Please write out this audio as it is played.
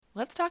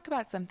Let's talk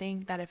about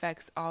something that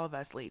affects all of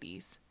us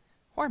ladies,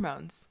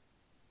 hormones.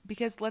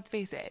 Because let's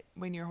face it,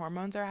 when your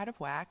hormones are out of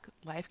whack,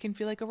 life can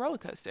feel like a roller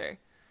coaster.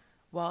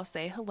 Well,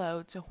 say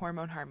hello to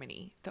Hormone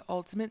Harmony, the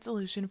ultimate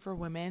solution for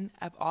women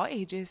of all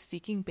ages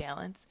seeking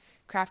balance,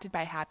 crafted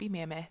by Happy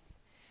Mammoth.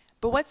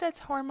 But what sets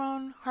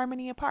Hormone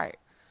Harmony apart?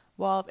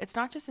 Well, it's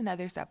not just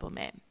another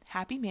supplement.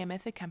 Happy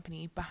Mammoth, the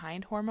company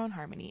behind Hormone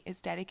Harmony, is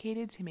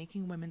dedicated to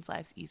making women's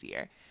lives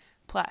easier.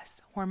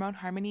 Plus, Hormone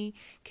Harmony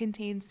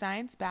contains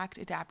science-backed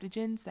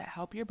adaptogens that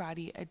help your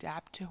body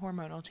adapt to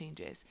hormonal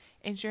changes,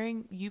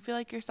 ensuring you feel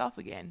like yourself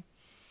again.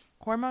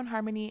 Hormone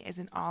Harmony is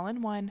an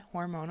all-in-one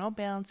hormonal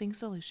balancing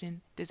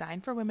solution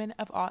designed for women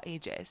of all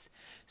ages.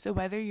 So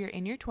whether you're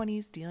in your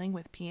 20s dealing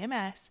with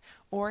PMS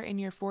or in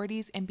your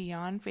 40s and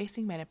beyond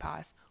facing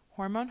menopause,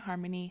 Hormone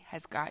Harmony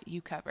has got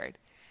you covered.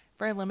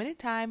 For a limited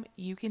time,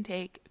 you can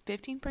take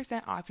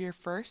 15% off your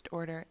first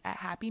order at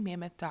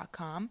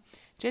happymammoth.com.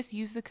 Just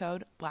use the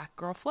code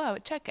BlackGirlFlow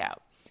at checkout.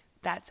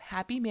 That's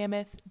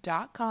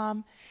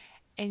happymammoth.com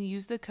and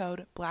use the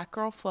code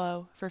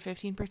BlackGirlFlow for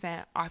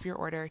 15% off your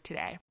order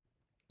today.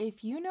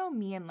 If you know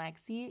me and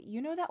Lexi,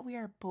 you know that we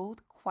are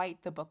both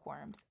quite the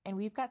bookworms, and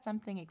we've got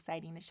something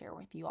exciting to share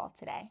with you all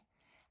today.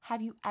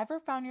 Have you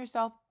ever found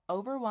yourself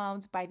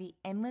overwhelmed by the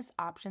endless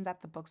options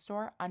at the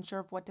bookstore, unsure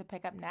of what to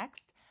pick up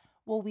next?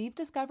 Well, we've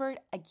discovered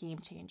a game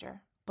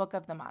changer, Book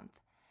of the Month.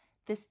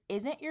 This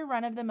isn't your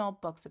run-of-the-mill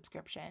book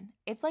subscription.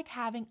 It's like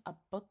having a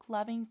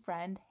book-loving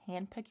friend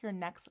handpick your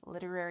next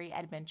literary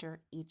adventure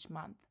each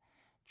month.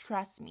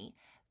 Trust me,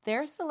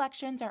 their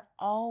selections are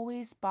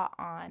always spot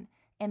on,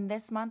 and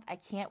this month I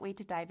can't wait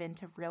to dive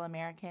into Real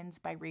Americans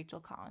by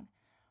Rachel Khong.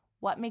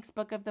 What makes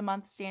Book of the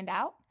Month stand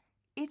out?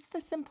 It's the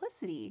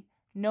simplicity.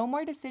 No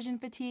more decision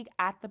fatigue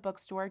at the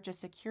bookstore,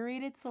 just a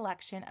curated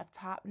selection of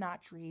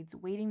top-notch reads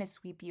waiting to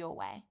sweep you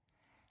away.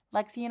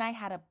 Lexi and I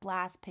had a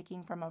blast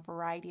picking from a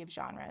variety of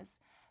genres,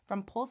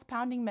 from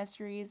pulse-pounding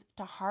mysteries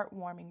to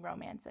heartwarming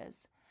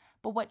romances.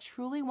 But what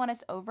truly won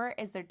us over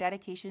is their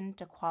dedication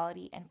to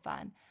quality and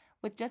fun.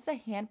 With just a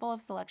handful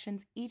of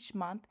selections each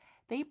month,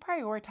 they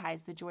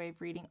prioritize the joy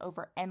of reading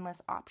over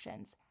endless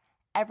options.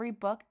 Every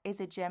book is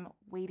a gem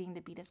waiting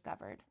to be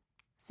discovered.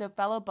 So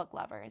fellow book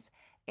lovers,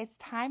 it's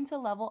time to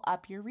level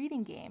up your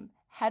reading game.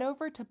 Head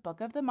over to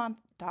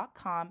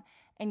bookofthemonth.com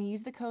and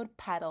use the code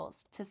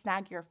PEDALS to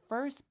snag your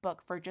first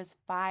book for just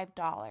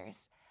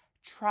 $5.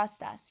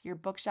 Trust us, your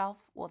bookshelf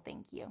will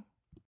thank you.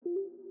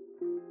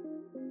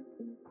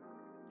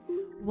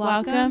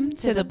 Welcome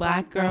to the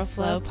Black Girl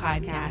Flow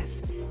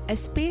podcast, a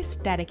space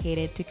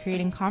dedicated to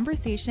creating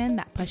conversation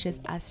that pushes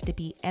us to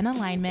be in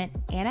alignment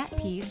and at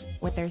peace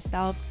with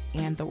ourselves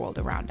and the world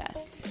around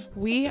us.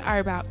 We are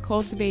about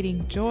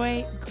cultivating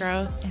joy,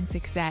 growth, and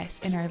success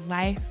in our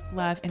life,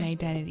 love, and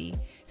identity.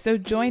 So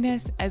join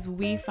us as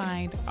we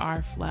find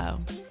our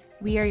flow.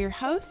 We are your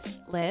hosts,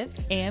 Liv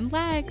and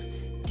Lex,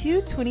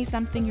 two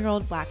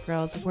 20-something-year-old Black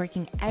girls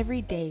working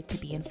every day to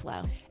be in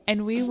flow.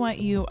 And we want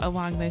you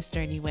along this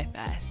journey with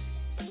us.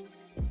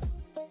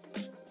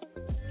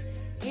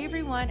 Hey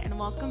everyone, and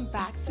welcome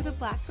back to the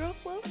Black Girl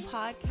Flow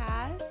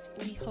podcast.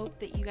 We hope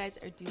that you guys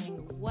are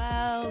doing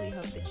well. We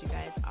hope that you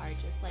guys are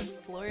just like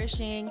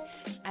flourishing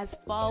as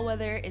fall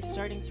weather is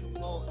starting to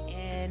roll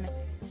in.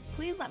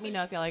 Please let me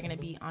know if y'all are going to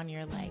be on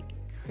your like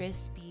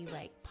crispy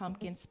like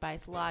pumpkin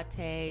spice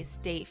latte,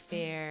 state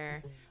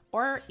fair,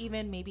 or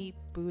even maybe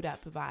boot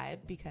up vibe,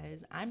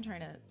 because I'm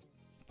trying to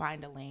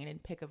find a lane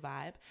and pick a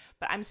vibe.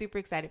 But I'm super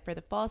excited for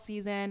the fall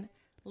season.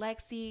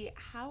 Lexi,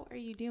 how are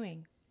you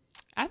doing?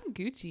 I'm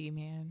Gucci,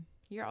 man.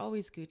 You're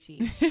always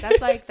Gucci.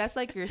 That's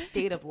like your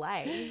state of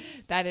life.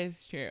 That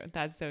is true.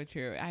 That's so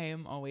true. I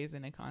am always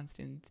in a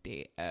constant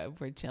state of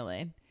we're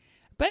chilling.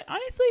 But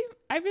honestly,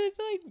 I really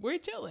feel like we're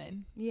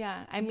chilling.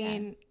 Yeah. I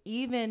mean,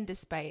 even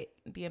despite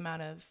the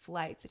amount of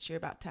flights that you're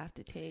about to have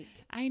to take.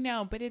 I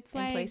know, but it's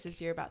like places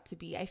you're about to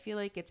be. I feel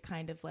like it's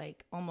kind of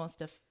like almost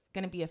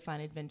going to be a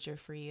fun adventure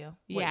for you.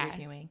 What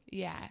you're doing.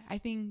 Yeah. I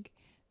think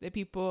the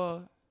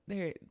people,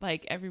 they're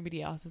like,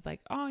 everybody else is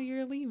like, oh,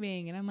 you're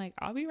leaving. And I'm like,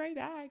 I'll be right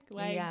back.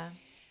 Like, yeah.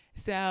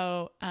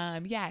 So,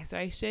 so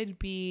I should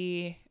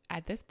be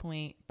at this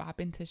point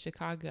bopping to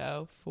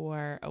Chicago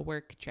for a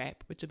work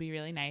trip, which will be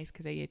really nice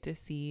because I get to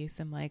see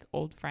some like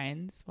old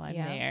friends while I'm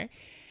there.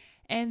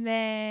 And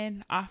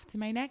then off to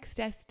my next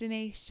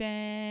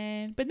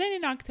destination. But then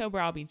in October,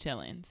 I'll be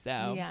chilling.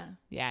 So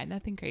yeah,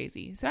 nothing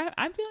crazy. So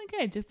I'm feeling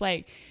good. Just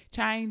like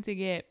trying to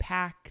get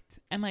packed.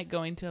 I'm like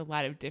going to a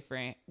lot of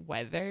different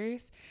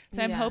weathers.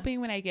 So I'm hoping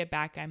when I get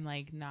back, I'm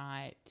like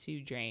not too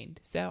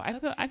drained. So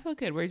I feel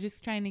good. We're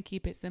just trying to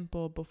keep it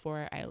simple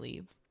before I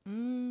leave.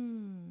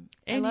 And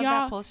I love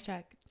that pulse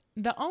check.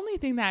 The only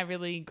thing that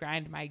really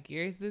grind my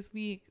gears this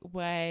week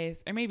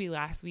was, or maybe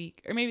last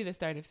week, or maybe the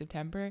start of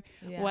September,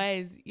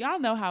 was y'all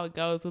know how it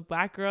goes with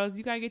Black girls.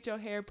 You got to get your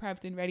hair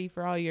prepped and ready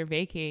for all your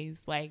vacays.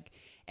 Like,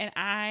 and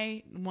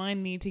I,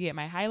 need to get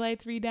my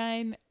highlights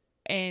redone.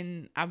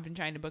 And I've been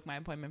trying to book my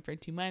appointment for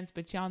 2 months,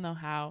 but y'all know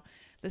how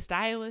the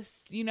stylists,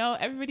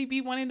 everybody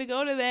be wanting to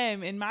go to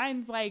them. And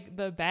mine's like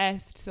the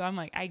best. So I'm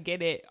like, I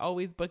get it.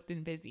 Always booked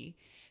and busy.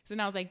 So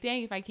now I was like,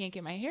 dang, if I can't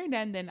get my hair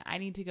done, then I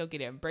need to go get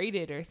it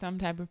braided or some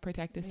type of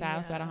protective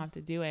style so I don't have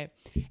to do it.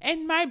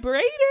 And my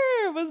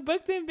braider was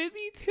booked and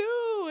busy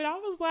too. And I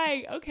was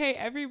like, okay,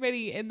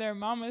 everybody and their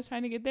mama is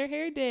trying to get their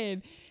hair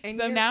did. And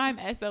so now I'm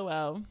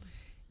SOL.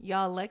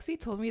 Y'all,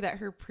 Lexi told me that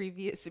her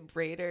previous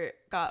braider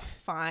got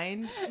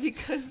fined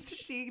because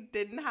she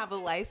didn't have a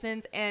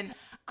license. And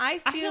I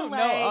feel don't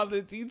know all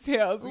the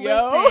details,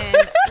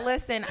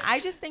 Listen, I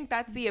just think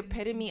that's the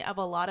epitome of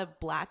a lot of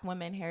Black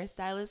women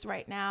hairstylists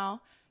right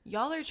now.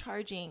 Y'all are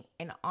charging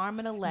an arm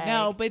and a leg.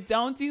 No, but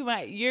don't do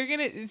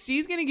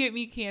she's gonna get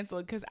me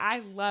canceled because I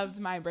loved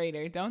my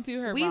braider. Don't do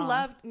her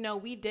wrong.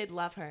 We did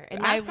love her.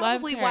 And that's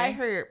probably why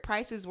her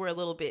prices were a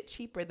little bit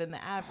cheaper than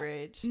the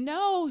average.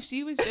 No,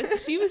 she was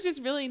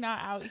just really not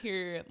out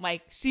here.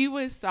 Like, she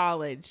was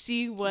solid.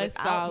 She was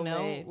without solid.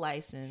 No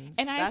license.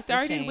 And I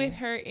started with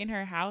her in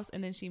her house,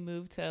 and then she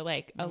moved to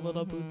like a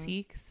little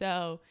boutique.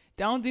 So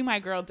don't do my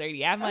girl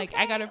dirty. I'm like,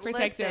 I gotta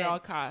protect her at all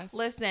costs.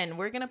 Listen,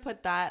 we're gonna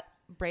put that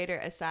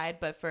braider aside,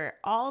 but for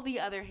all the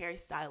other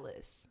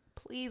hairstylists,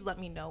 please let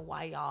me know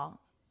why y'all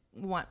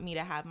want me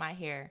to have my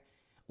hair.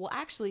 Well,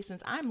 actually,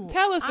 since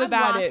tell us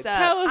about it.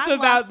 Tell us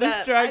about the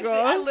struggle.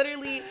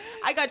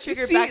 I got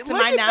triggered back to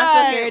my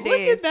natural hair days.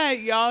 Look at that,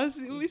 y'all.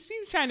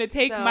 She's trying to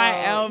take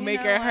my L, make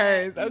her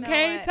hers.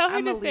 Okay, tell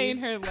her to stay in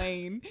her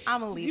lane.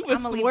 I'm gonna leave. She was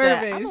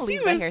swerving. She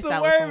was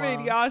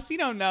swerving, y'all. She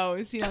don't know.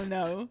 She's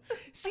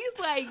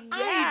like,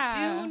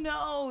 yeah, I do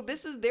know.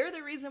 They're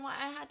the reason why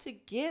I had to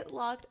get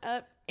locked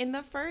up in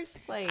the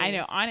first place. I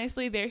know.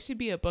 Honestly, there should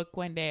be a book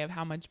one day of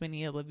how much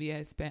money Olivia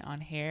has spent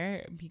on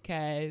hair,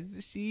 because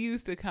she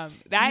used to come.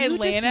 You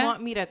just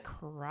want me to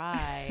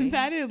cry.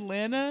 That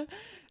Atlanta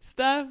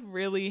stuff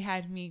really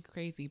had me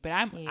crazy. But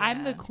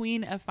I'm the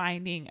queen of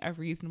finding a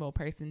reasonable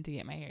person to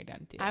get my hair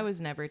done too. I was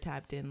never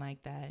tapped in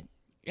like that.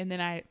 And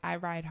then I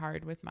ride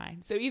hard with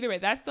mine. So either way,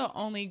 that's the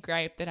only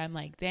gripe that I'm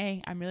like,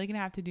 dang, I'm really going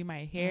to have to do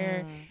my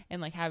hair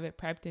and like have it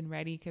prepped and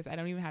ready, because I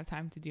don't even have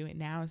time to do it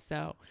now.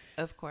 So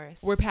of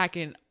course, we're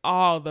packing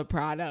all the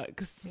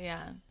products.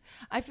 Yeah.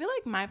 I feel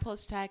like my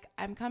post check,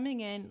 I'm coming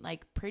in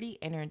like pretty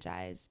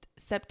energized.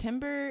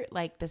 September,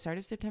 like the start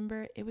of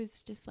September, it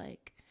was just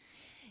like,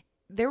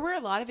 there were a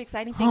lot of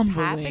exciting things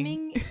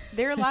happening.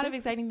 There are a lot of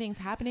exciting things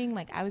happening.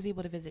 Like, I was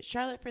able to visit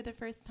Charlotte for the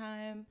first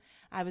time.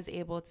 I was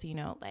able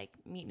to, like,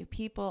 meet new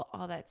people,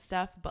 all that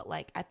stuff. But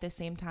like at the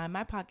same time,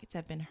 my pockets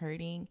have been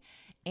hurting,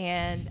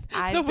 and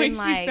I've been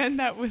like said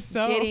that was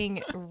so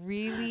getting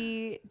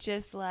really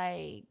just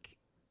like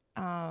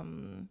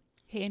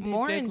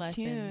more in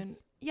tune.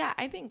 Yeah,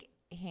 I think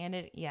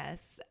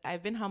yes,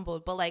 I've been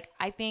humbled, but like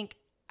I think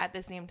at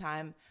the same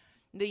time,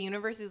 the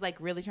universe is like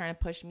really trying to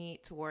push me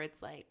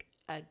towards like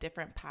a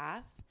different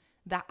path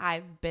that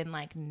I've been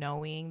like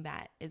knowing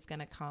that is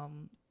gonna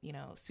come,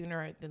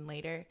 sooner than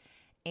later.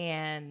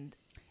 And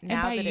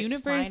now by that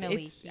universe, it's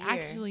finally it's here,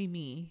 actually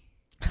me.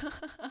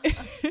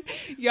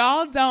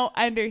 Y'all don't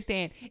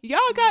understand.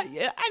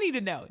 I need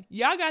to know.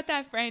 Y'all got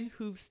that friend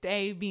who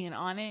stay being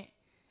on it?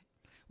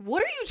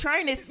 What are you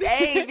trying to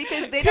say?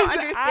 Because they don't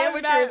understand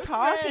what you're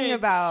talking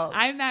about.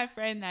 I'm that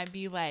friend that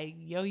be like,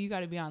 yo, you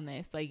got to be on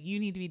this. Like, you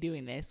need to be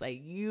doing this.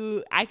 Like,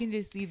 I can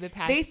just see the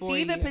path. They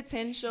see the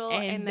potential,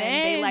 and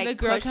then they like the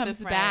girl push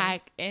comes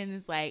back and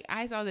is like,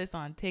 I saw this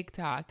on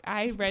TikTok.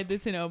 I read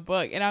this in a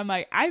book. And I'm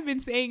like, I've been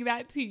saying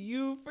that to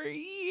you for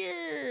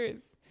years.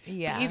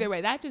 Yeah. But either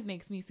way, that just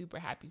makes me super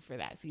happy for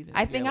that season.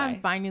 I think I'm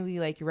finally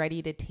like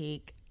ready to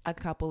take a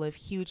couple of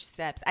huge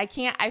steps.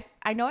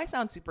 I know I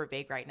sound super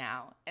vague right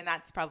now, and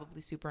that's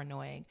probably super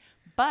annoying,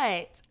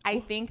 but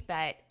I think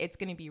that it's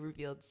going to be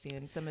revealed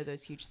soon, some of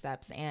those huge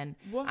steps. And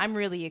I'm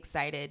really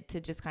excited to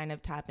just kind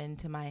of tap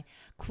into my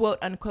quote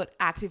unquote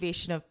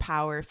activation of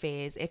power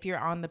phase. If you're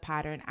on the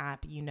Pattern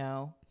app, you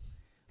know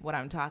what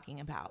I'm talking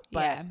about. But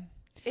yeah.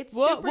 It's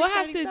we'll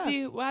have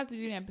to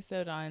do an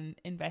episode on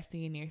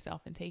investing in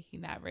yourself and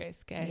taking that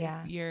risk,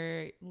 as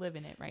you're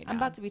living it right now. I'm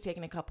about to be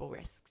taking a couple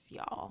risks,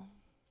 y'all.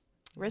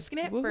 Risking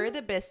it for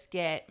the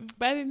biscuit.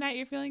 But other than that,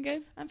 you're feeling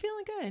good? I'm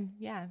feeling good.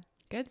 Yeah.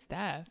 Good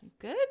stuff.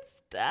 Good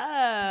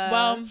stuff.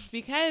 Well,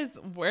 because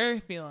we're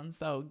feeling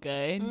so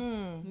good,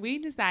 we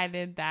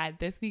decided that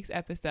this week's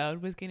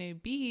episode was going to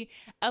be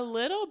a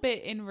little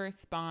bit in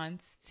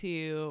response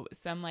to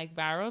some like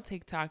viral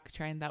TikTok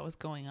trend that was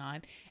going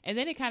on. And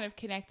then it kind of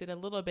connected a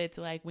little bit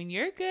to like, when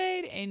you're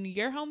good and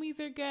your homies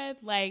are good,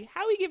 like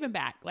how are we giving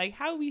back? Like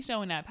how are we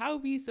showing up? How are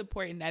we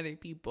supporting other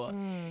people?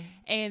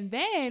 And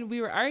then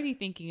we were already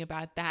thinking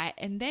about that.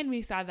 And then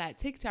we saw that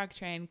TikTok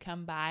trend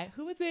come by.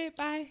 Who was it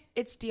by?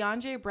 It's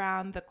DeAndre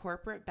Brown, the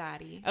corporate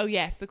baddie. Oh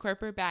yes, the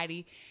corporate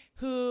baddie,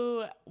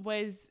 who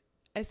was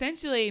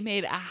essentially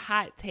made a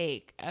hot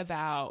take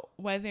about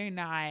whether or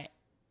not,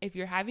 if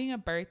you're having a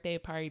birthday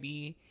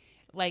party,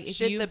 like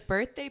should the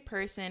birthday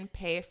person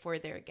pay for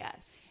their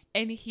guests?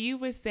 And he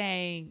was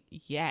saying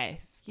yes.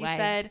 He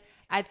said,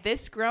 at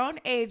this grown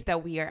age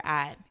that we are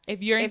at,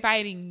 if you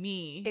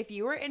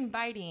are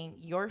inviting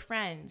your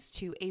friends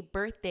to a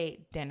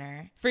birthday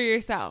dinner for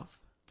yourself,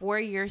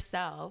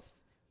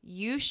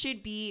 you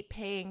should be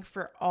paying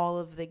for all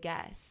of the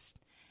guests.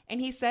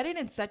 And he said it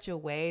in such a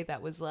way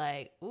that was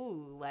like,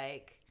 ooh,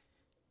 like,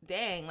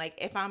 dang, like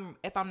if I'm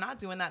not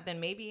doing that, then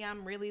maybe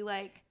I'm really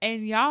like,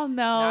 and y'all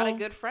know, not a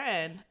good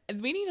friend.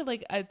 We need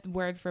like a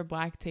word for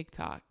Black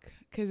TikTok,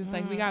 because it's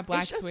like we got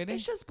Black Twitter.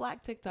 It's just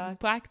Black TikTok.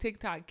 Black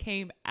TikTok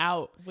came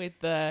out with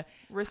the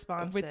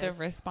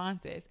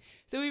responses.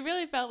 So we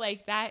really felt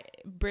like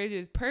that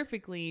bridges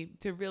perfectly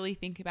to really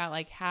think about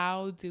like,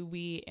 how do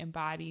we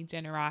embody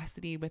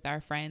generosity with our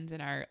friends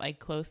and our like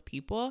close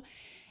people,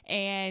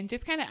 and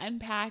just kind of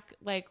unpack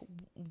like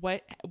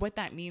what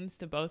that means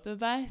to both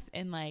of us,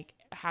 and like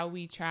how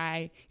we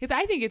try, because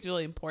I think it's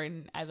really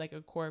important as like a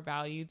core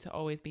value to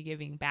always be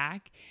giving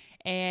back,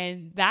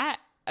 and that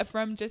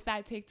from just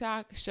that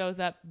TikTok shows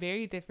up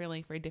very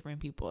differently for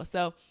different people.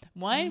 So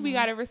one, we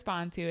got to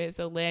respond to it.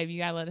 So Liv, you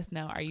gotta let us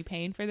know, are you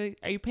paying for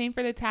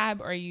the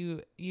tab, or are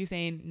you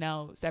saying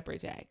no,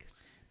 separate checks?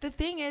 The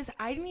thing is,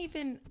 I didn't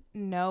even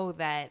know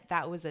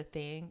that was a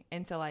thing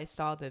until I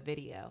saw the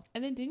video.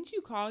 And then didn't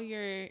you talk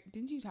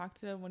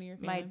to one of your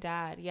family? My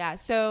dad, yeah.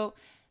 So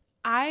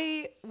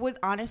I was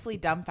honestly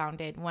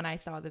dumbfounded when I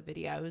saw the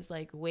video. I was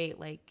like, wait,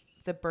 like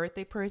the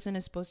birthday person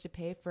is supposed to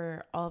pay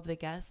for all of the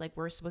guests? Like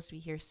we're supposed to be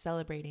here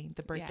celebrating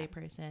the birthday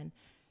person.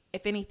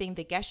 If anything,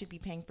 the guest should be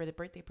paying for the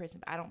birthday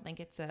person. But I don't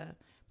think it's a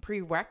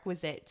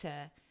prerequisite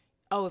to,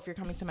 oh, if you're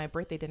coming to my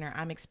birthday dinner,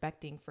 I'm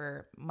expecting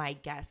for my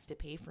guests to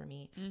pay for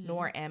me,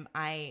 nor am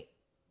I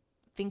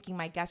thinking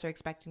my guests are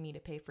expecting me to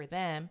pay for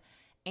them.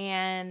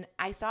 And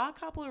I saw a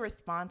couple of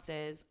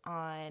responses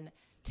on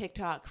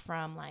TikTok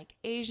from like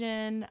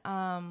Asian,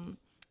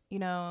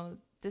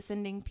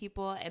 descending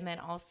people, and then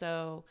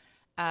also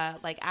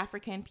like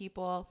African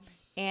people.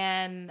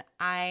 And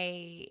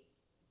I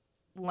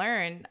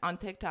learned on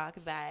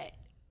TikTok that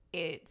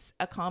it's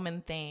a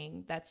common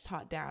thing that's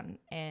taught down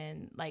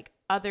in like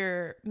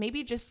other,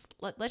 maybe just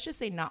let's just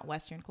say not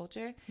Western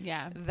culture,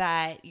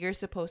 that you're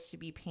supposed to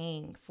be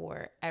paying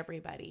for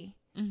everybody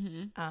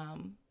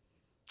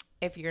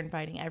if you're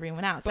inviting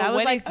everyone out. So but I was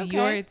what like, is okay.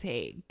 your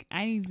take?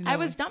 I need to know. I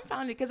was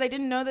dumbfounded because I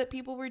didn't know that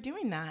people were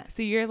doing that.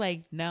 So you're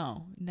like,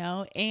 no,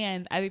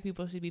 and other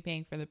people should be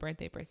paying for the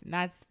birthday person.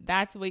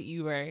 That's what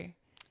you were.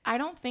 I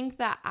don't think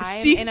that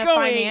I'm in a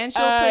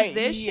financial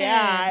position.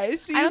 Yeah, I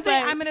don't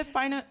think I'm in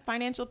a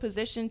financial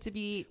position to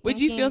be.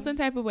 Would you feel some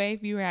type of way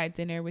if you were at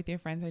dinner with your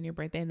friends on your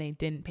birthday and they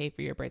didn't pay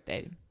for your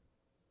birthday?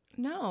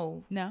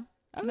 No.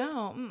 Okay.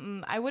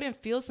 No. I wouldn't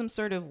feel some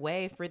sort of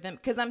way for them,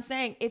 because I'm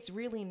saying it's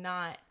really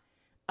not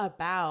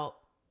about,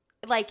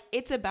 like,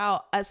 it's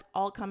about us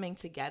all coming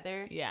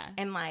together. Yeah.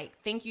 And like,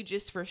 thank you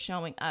just for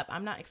showing up.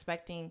 I'm not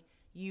expecting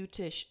you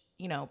to,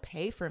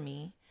 pay for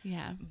me.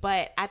 Yeah.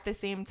 But at the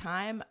same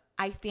time,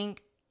 I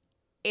think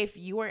if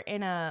you are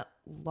in a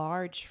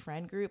large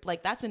friend group,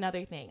 like that's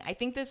another thing. I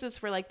think this is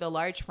for like the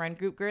large friend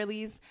group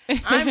girlies.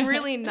 I'm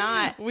really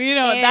not.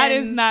 That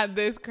is not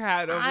this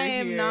crowd over here. I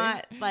am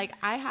not, like,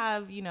 I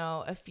have,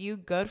 a few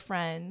good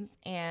friends,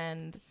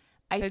 and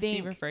I think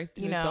she refers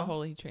to as the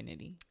Holy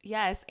Trinity.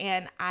 Yes.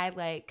 And I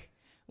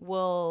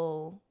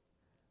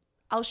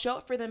I'll show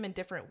up for them in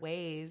different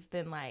ways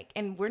than like,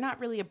 and we're not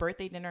really a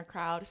birthday dinner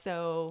crowd.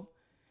 So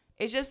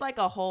it's just like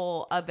a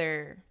whole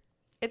other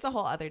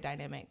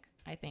dynamic,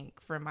 I think,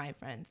 for my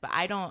friends. But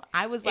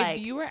I was like,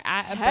 if you were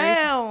at a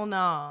hell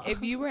no.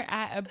 If you were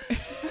at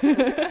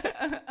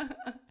a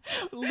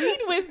lead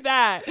with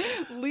that.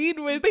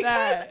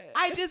 Because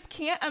I just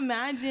can't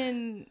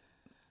imagine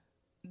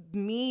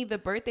me, the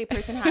birthday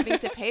person, having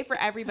to pay for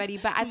everybody.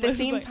 But at the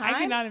same time, I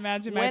cannot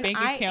imagine my bank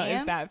account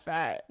is that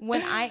fat.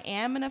 When I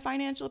am in a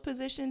financial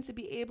position to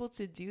be able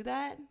to do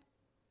that,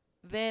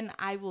 then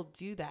I will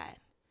do that.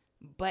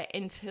 But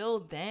until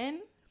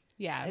then,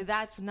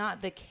 that's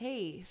not the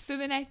case. So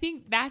then I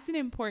think that's an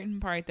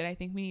important part that I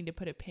think we need to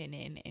put a pin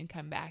in and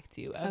come back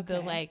to, of the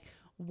like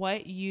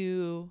what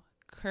you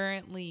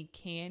currently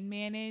can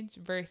manage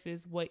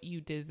versus what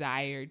you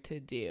desire to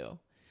do.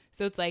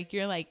 So it's like,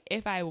 you're like,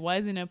 if I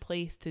was in a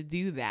place to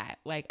do that,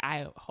 like,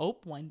 I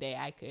hope one day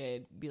I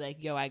could be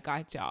like, yo, I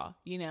got y'all,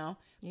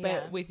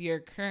 but with your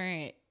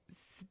current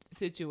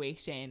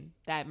situation,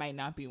 that might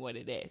not be what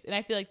it is. And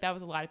I feel like that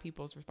was a lot of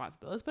people's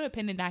responsibility. Let's put a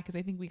pin in that, because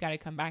I think we got to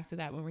come back to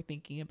that when we're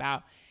thinking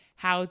about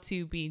how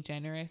to be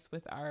generous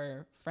with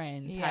our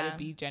friends, how to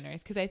be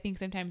generous. Because I think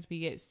sometimes we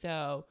get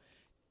so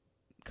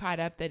caught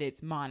up that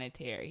it's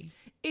monetary.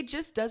 It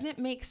just doesn't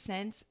make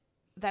sense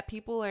that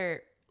people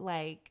are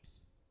like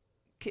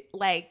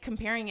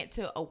comparing it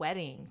to a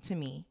wedding to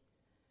me.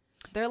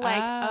 They're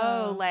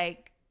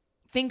like,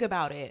 think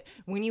about it.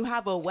 When you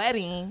have a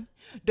wedding,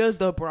 does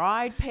the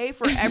bride pay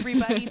for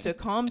everybody to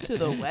come to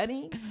the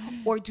wedding?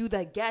 Or do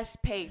the guests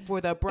pay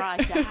for the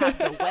bride to have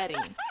the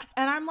wedding?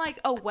 And I'm like,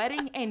 a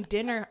wedding and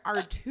dinner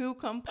are two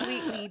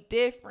completely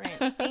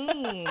different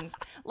things.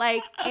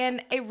 Like,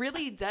 and it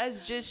really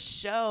does just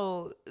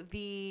show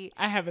I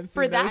haven't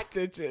seen those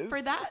stitches.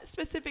 For that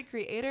specific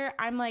creator,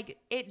 I'm like,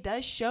 it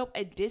does show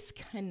a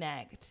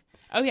disconnect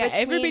Oh yeah,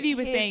 between everybody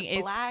was his saying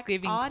it's black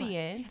giving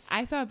audience.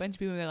 I saw a bunch of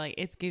people that are like,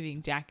 it's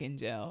giving Jack and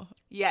Jill.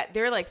 Yeah,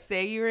 they're like,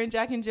 say you were in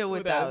Jack and Jill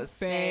without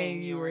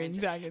saying you were in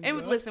Jack and And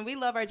Jill. listen, we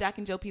love our Jack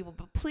and Jill people,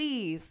 but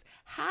please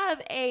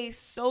have a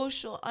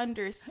social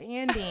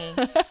understanding.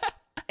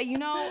 You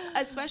know,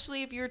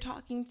 especially if you're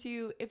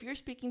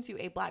speaking to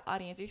a black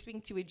audience, you're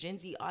speaking to a Gen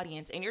Z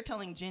audience, and you're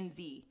telling Gen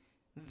Z,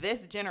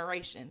 this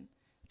generation,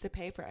 to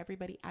pay for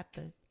everybody at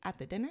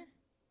the dinner.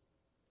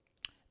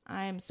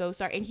 I am so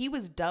sorry. And he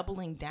was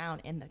doubling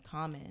down in the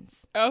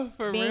comments. Oh,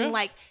 for being real?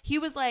 like, he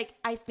was like,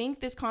 I think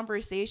this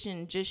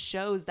conversation just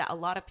shows that a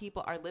lot of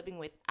people are living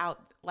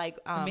without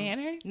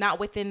manners, not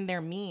within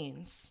their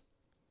means.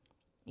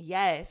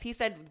 Yes, he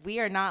said we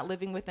are not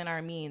living within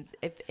our means.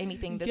 If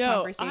anything, this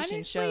conversation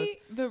honestly, shows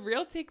the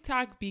real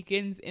TikTok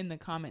begins in the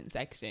comment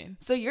section.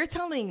 So you're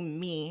telling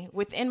me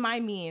within my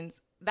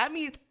means, that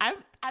means I'm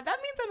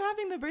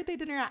having the birthday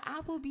dinner at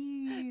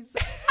Applebee's.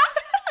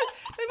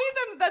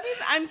 that means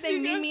I'm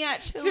saying meet me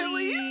at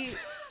Chili's.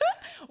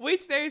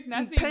 Which there's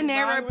nothing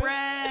Panera wrong with.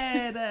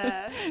 Bread.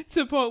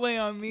 Chipotle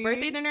on me.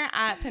 Birthday dinner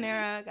at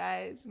Panera,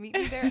 guys. Meet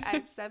me there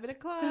at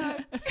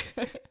 7:00.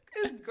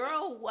 Because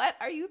girl, what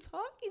are you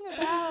talking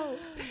about?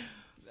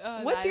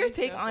 What's your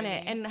take on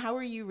it, and how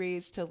were you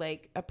raised to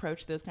like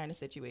approach those kind of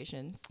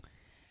situations?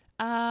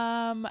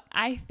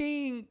 I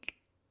think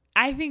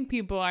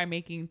people are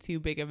making too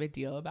big of a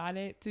deal about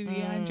it, to be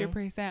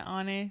 100%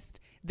 honest.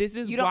 This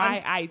is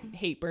why I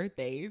hate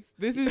birthdays.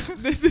 This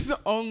is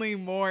only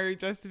more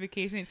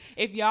justification.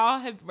 If y'all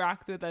have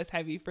rocked with us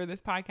heavy for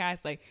this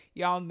podcast, like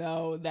y'all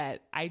know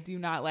that I do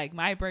not like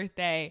my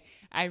birthday.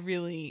 I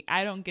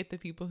don't get the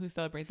people who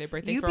celebrate their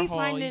birthday for a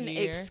whole year. You be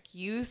finding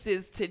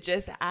excuses to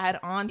just add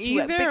on to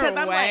either it because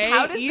I'm like,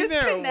 how does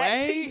this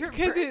connect to your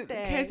birthday?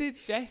 Because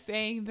it's just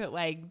saying that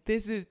like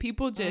this is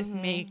people just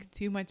make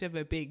too much of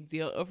a big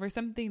deal over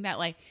something that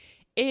like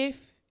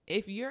if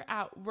you're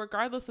out,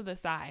 regardless of the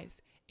size.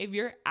 If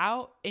you're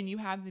out and you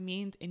have the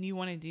means and you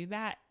want to do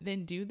that,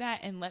 then do that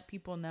and let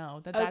people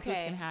know that that's what's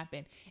going to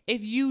happen.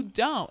 If you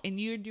don't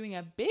and you're doing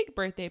a big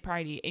birthday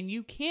party and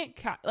you can't,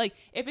 like,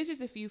 if it's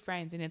just a few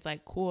friends and it's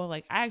like, cool,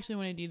 like, I actually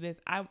want to do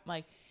this.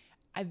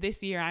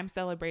 This year I'm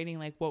celebrating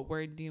like what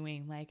we're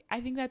doing. Like,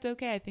 I think that's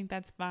okay. I think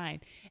that's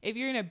fine. If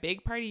you're in a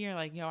big party, you're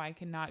like, yo, I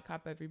cannot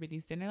cop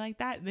everybody's dinner like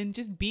that. Then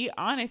just be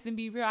honest and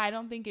be real. I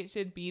don't think it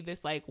should be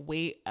this like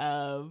weight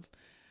of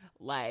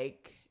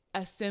like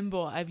a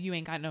symbol of you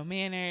ain't got no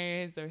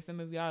manners or some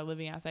of y'all are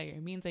living outside your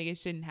means. Like, it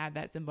shouldn't have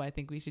that symbol. I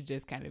think we should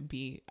just kind of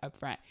be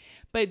upfront.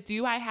 But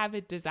do I have a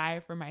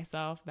desire for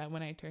myself that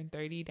when I turn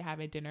 30 to have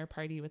a dinner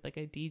party with like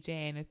a DJ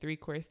and a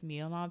 3-course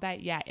meal and all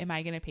that? Yeah. Am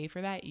I going to pay for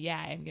that? Yeah,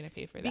 I'm going to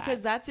pay for that.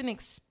 Because that's an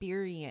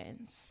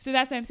experience. So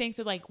that's what I'm saying.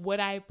 So like,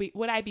 would I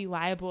be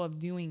liable of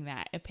doing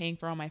that, of paying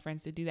for all my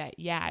friends to do that?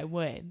 Yeah, I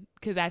would.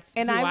 Because that's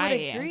and who I would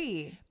am.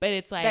 Agree. But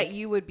it's like that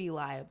you would be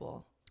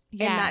liable. In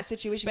that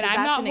situation, but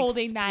I'm not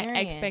holding that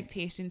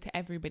expectation to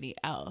everybody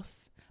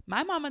else.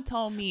 My mama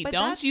told me,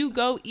 don't you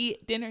go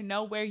eat dinner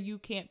nowhere you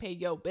can't pay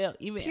your bill,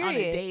 even on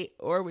a date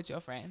or with your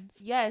friends.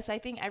 Yes, I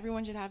think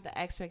everyone should have the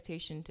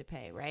expectation to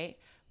pay, right?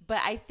 But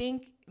I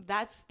think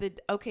that's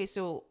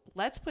so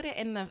let's put it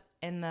in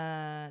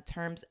the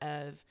terms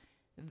of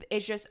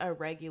it's just a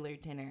regular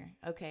dinner.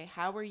 Okay,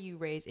 how were you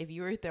raised? If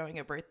you were throwing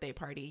a birthday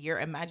party, your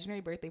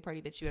imaginary birthday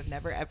party that you have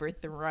never ever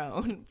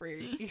thrown for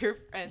your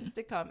friends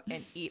to come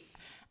and eat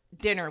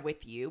dinner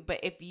with you,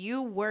 but if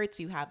you were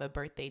to have a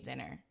birthday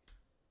dinner,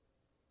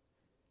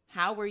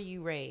 how were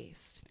you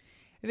raised?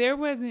 There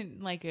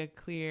wasn't like a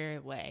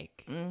clear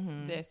like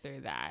this or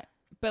that,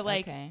 but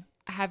like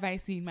have I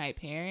seen my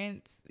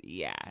parents?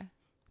 Yeah,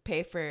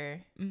 pay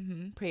for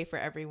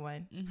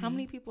everyone. How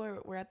many people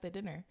were at the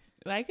dinner?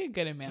 Like a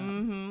good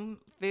amount.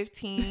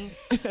 15.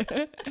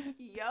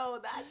 Yo,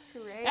 that's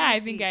crazy. Yeah, I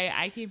think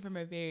I came from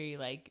a very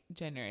like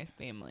generous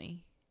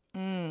family.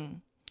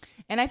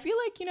 And I feel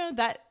like, you know,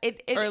 that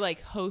it or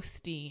like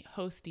hosty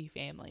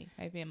family.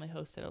 My family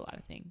hosted a lot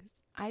of things.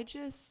 That's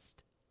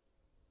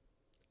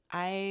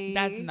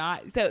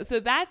not so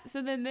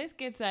then this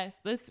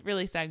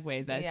really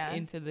segues us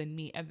into the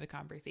meat of the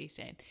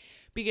conversation,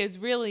 because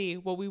really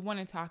what we want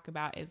to talk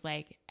about is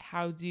like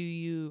how do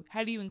you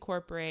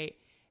incorporate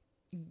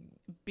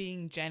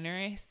being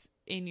generous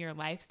in your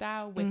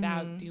lifestyle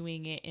without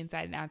doing it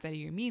inside and outside of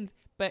your means.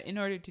 But in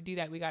order to do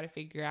that, we got to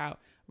figure out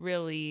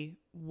really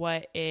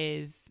what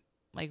is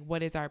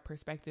our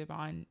perspective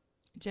on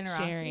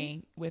generosity,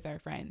 sharing with our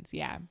friends.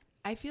 Yeah.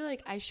 I feel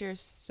like I share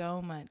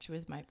so much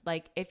with my,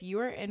 like, if you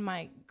are in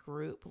my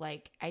group,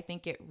 like, I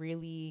think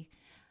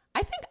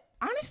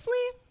honestly,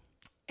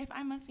 if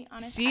I must be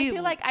honest, I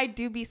feel like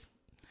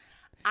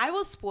I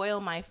will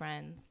spoil my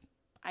friends.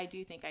 I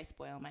do think I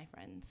spoil my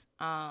friends.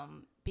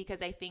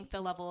 Because I think the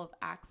level of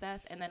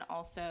access, and then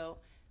also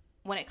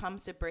when it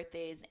comes to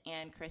birthdays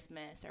and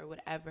Christmas or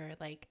whatever,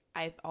 like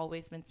I've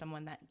always been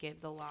someone that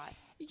gives a lot.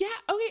 Yeah.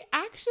 Okay.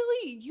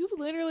 Actually, you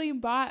literally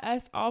bought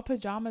us all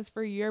pajamas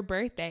for your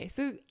birthday.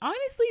 So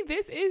honestly,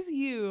 this is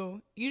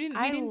you. We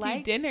didn't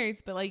do dinners,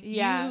 but like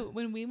you,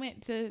 when we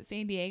went to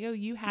San Diego,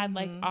 you had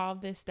like all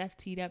this stuff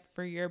teed up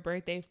for your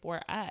birthday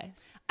for us.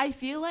 I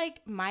feel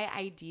like my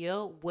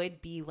ideal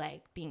would be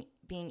like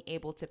being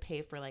able to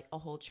pay for like a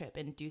whole trip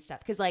and do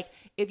stuff. Cause like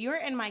if you're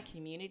in my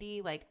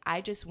community, like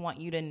I just want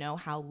you to know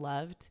how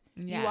loved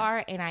you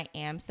are. And I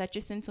am such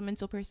a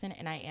sentimental person.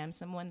 And I am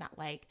someone that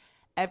like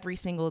every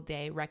single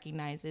day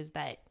recognizes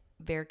that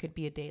there could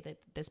be a day that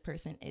this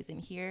person isn't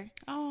here.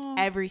 Aww.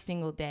 Every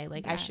single day.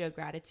 Like I show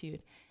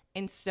gratitude.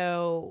 And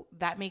so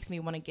that makes me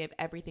want to give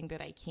everything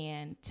that I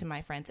can to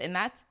my friends. And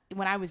that's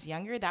when I was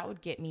younger, that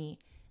would get me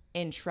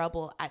in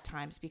trouble at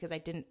times because I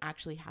didn't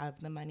actually have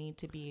the money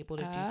to be able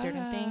to do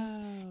certain things.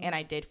 And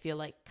I did feel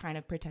like kind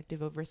of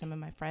protective over some of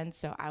my friends.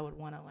 So I would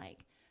want to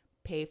like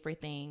pay for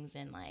things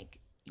and like,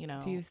 you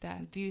know,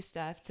 do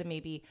stuff to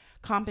maybe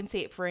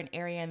compensate for an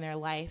area in their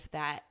life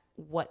that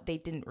what they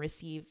didn't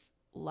receive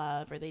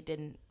love or they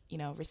didn't, you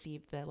know,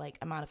 receive the like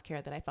amount of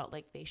care that I felt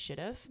like they should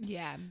have.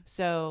 Yeah.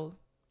 So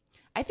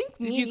I think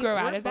did you grow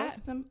out of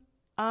that?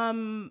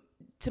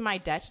 To my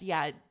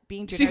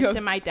being generous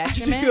to my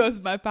detriment. She goes,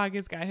 my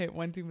pockets got hit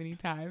one too many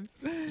times.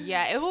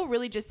 Yeah, it will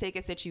really just take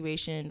a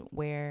situation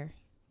where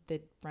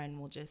the friend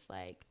will just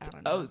like, I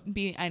don't know. Oh,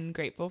 being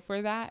ungrateful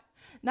for that?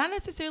 Not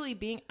necessarily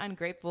being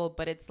ungrateful,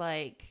 but it's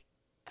like,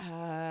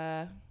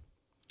 I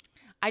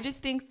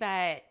just think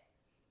that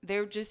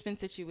there have just been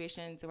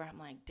situations where I'm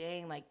like,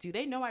 dang, like, do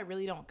they know I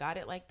really don't got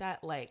it like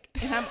that? Like,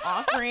 and I'm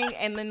offering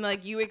and then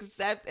like you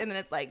accept and then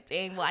it's like,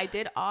 dang, well, I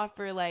did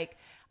offer, like,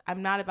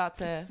 I'm not about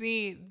to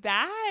see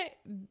that.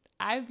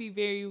 I'd be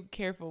very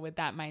careful with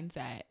that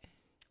mindset.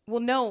 Well,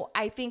 no,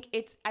 I think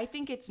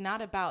it's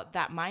not about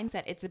that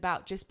mindset. It's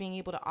about just being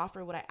able to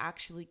offer what I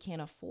actually can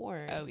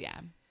afford. Oh, yeah.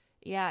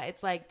 Yeah.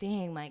 It's like,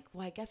 dang, like,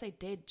 well, I guess I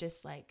did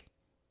just like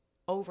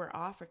over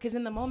offer. Cause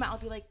in the moment I'll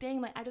be like,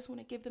 dang, like, I just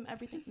want to give them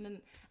everything. And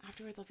then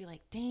afterwards I'll be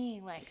like,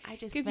 dang, like I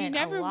just spent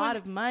a lot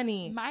of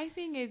money. My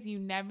thing is you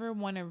never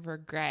want to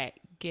regret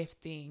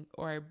gifting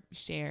or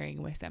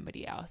sharing with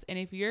somebody else. And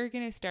if you're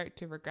going to start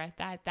to regret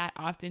that, that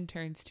often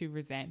turns to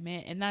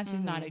resentment. And that's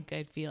just not a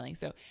good feeling.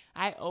 So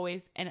I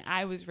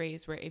was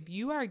raised where if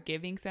you are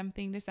giving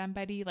something to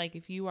somebody, like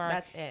if you are,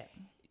 that's it.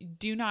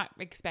 Do not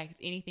expect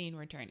anything in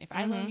return. If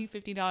I loan you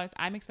 $50,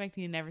 I'm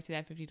expecting to never see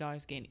that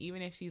 $50 again.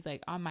 Even if she's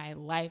like, on my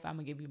life, I'm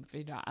gonna give you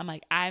 $50. I'm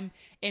like, I'm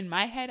in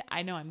my head,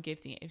 I know I'm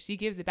gifting it. If she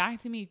gives it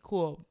back to me,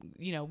 cool.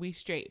 You know, we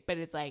straight. But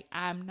it's like,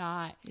 I'm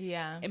not.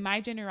 Yeah. And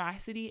my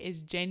generosity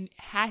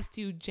has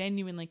to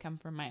genuinely come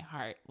from my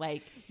heart.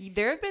 Like,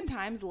 there have been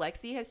times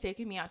Lexi has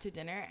taken me out to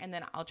dinner and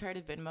then I'll try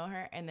to Venmo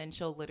her and then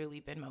she'll literally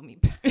Venmo me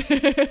back.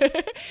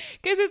 Because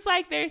it's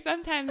like, there's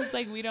sometimes it's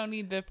like, we don't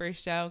need the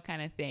first show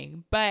kind of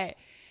thing. But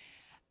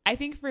I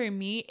think for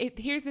me,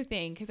 here's the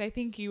thing, because I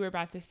think you were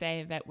about to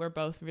say that we're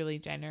both really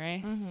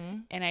generous,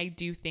 and I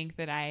do think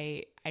that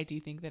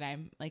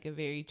I'm like a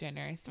very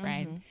generous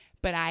friend,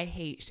 but I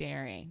hate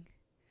sharing.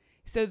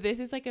 So this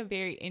is like a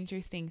very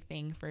interesting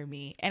thing for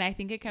me, and I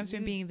think it comes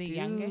from being the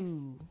youngest.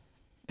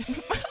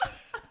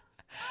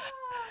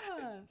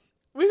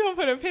 We're gonna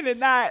put a pin in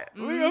that.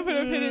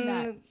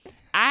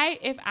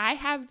 If I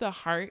have the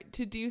heart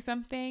to do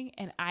something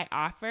and I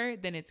offer,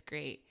 then it's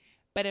great.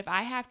 But if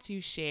I have to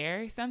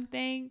share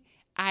something,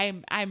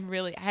 I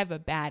have a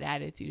bad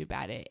attitude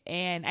about it.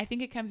 And I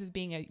think it comes as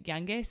being a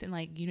youngest and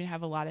like you didn't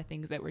have a lot of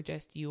things that were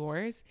just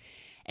yours.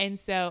 And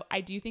so I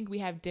do think we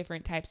have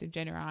different types of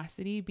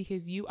generosity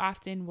because you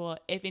often will,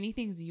 if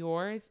anything's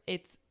yours,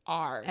 it's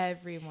ours.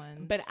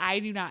 Everyone's. But I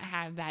do not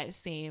have that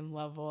same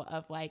level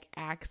of like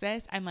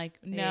access. I'm like,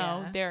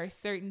 no, there are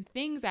certain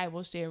things I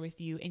will share with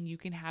you and you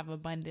can have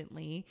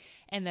abundantly,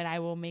 and that I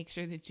will make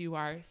sure that you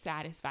are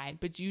satisfied,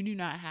 but you do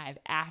not have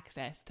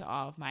access to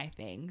all of my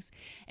things.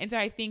 And so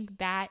I think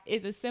that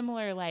is a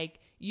similar, like,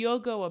 you'll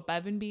go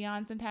above and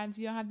beyond. Sometimes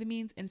you don't have the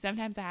means, and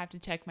sometimes I have to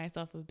check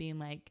myself of being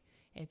like,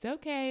 it's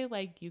okay,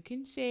 like, you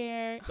can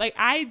share. Like,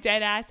 I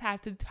dead ass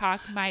have to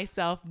talk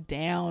myself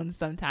down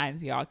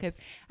sometimes, y'all, because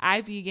I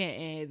be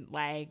getting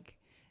like,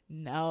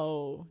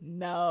 no.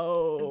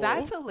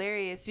 That's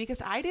hilarious,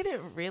 because I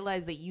didn't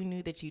realize that you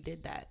knew that you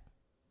did that.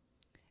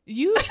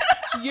 You're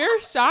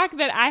shocked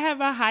that I have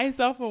a high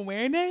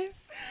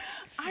self-awareness?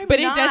 But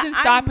it doesn't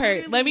stop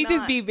her. Let me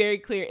just be very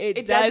clear.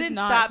 It does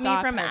not stop me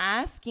from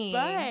asking.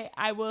 But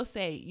I will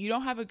say, you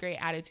don't have a great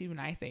attitude when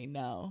I say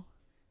no.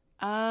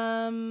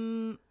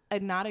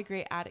 Not a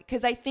great attitude,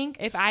 because I think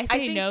if I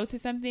say no to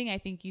something, I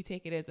think you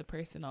take it as a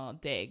personal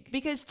dig.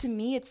 Because to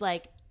me, it's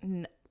like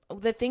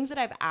the things that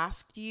I've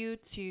asked you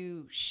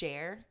to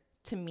share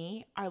to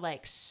me are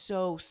like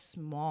so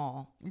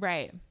small,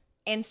 right?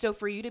 And so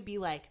for you to be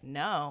like,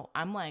 no,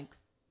 I'm like,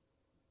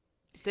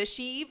 Does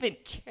she even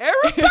care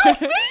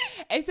about me?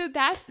 And so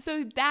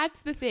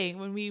that's the thing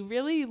when we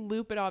really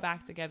loop it all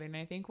back together. And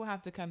I think we'll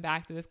have to come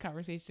back to this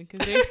conversation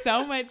because there's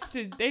so much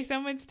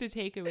to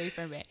take away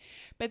from it.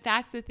 But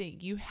that's the thing.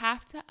 You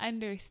have to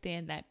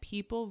understand that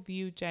people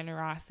view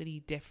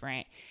generosity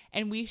different.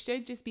 And we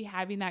should just be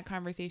having that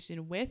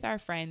conversation with our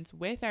friends,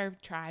 with our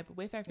tribe,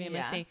 with our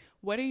family, saying,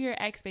 what are your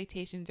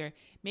expectations? Or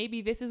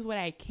maybe this is what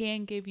I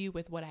can give you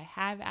with what I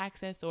have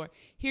access, or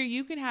here,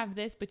 you can have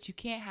this, but you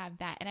can't have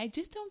that. And I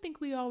just don't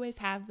think we always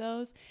have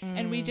those.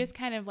 And we just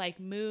kind of like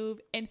move.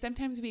 And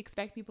sometimes we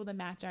expect people to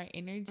match our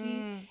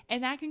energy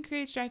and that can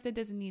create strife that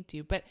doesn't need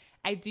to. But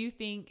I do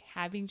think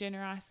having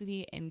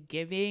generosity and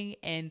giving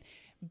and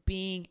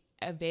being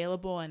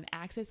available and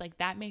access, like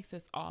that makes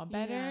us all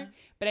better.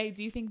 But I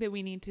do think that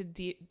we need to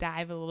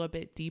dive a little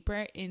bit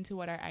deeper into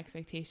what our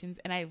expectations.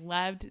 And I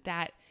loved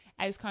that,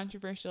 as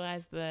controversial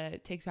as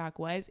the TikTok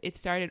was, it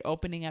started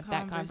opening up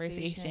that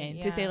conversation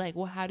to say like,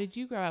 well, how did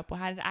you grow up? Well,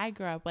 how did I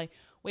grow up? Like,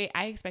 wait,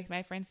 I expect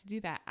my friends to do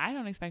that. I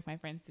don't expect my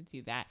friends to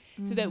do that,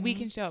 so that we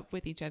can show up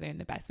with each other in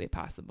the best way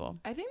possible.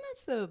 I think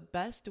that's the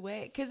best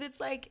way, because it's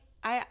like,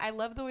 I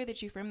love the way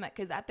that you frame that,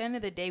 because at the end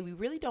of the day, we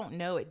really don't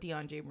know what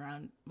DeAndre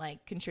Brown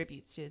like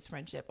contributes to his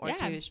friendship or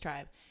to his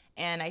tribe.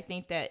 And I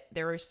think that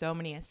there were so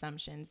many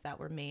assumptions that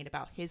were made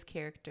about his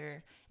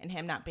character and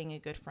him not being a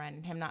good friend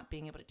and him not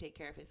being able to take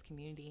care of his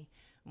community.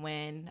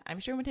 When I'm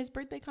sure when his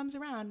birthday comes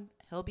around,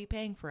 he'll be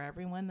paying for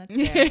everyone that's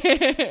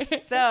there.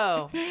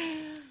 So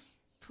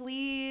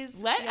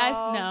please let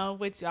us know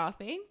what y'all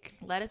think.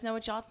 Let us know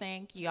what y'all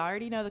think. You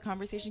already know the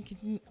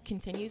conversation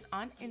continues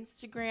on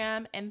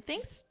Instagram. And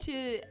thanks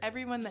to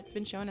everyone that's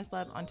been showing us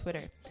love on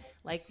Twitter.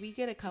 Like, we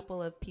get a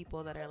couple of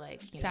people that are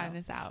like, shouting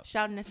us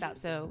out.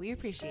 So we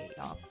appreciate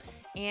y'all.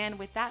 And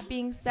with that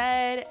being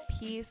said,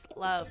 peace,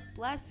 love,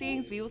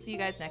 blessings. We will see you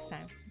guys next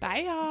time.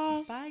 Bye,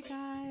 y'all. Bye,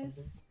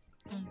 guys.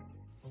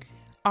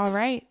 All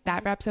right.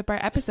 That wraps up our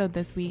episode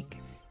this week.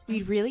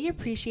 We'd really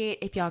appreciate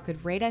if y'all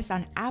could rate us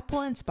on Apple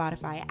and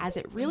Spotify, as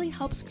it really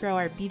helps grow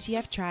our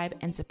BGF tribe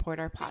and support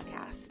our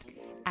podcast.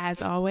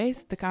 As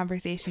always, the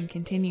conversation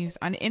continues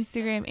on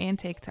Instagram and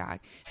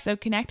TikTok, so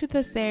connect with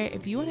us there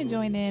if you want to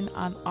join in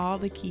on all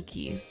the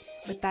kikis.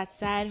 With that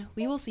said,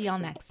 we will see y'all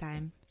next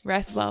time.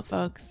 Rest well,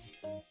 folks.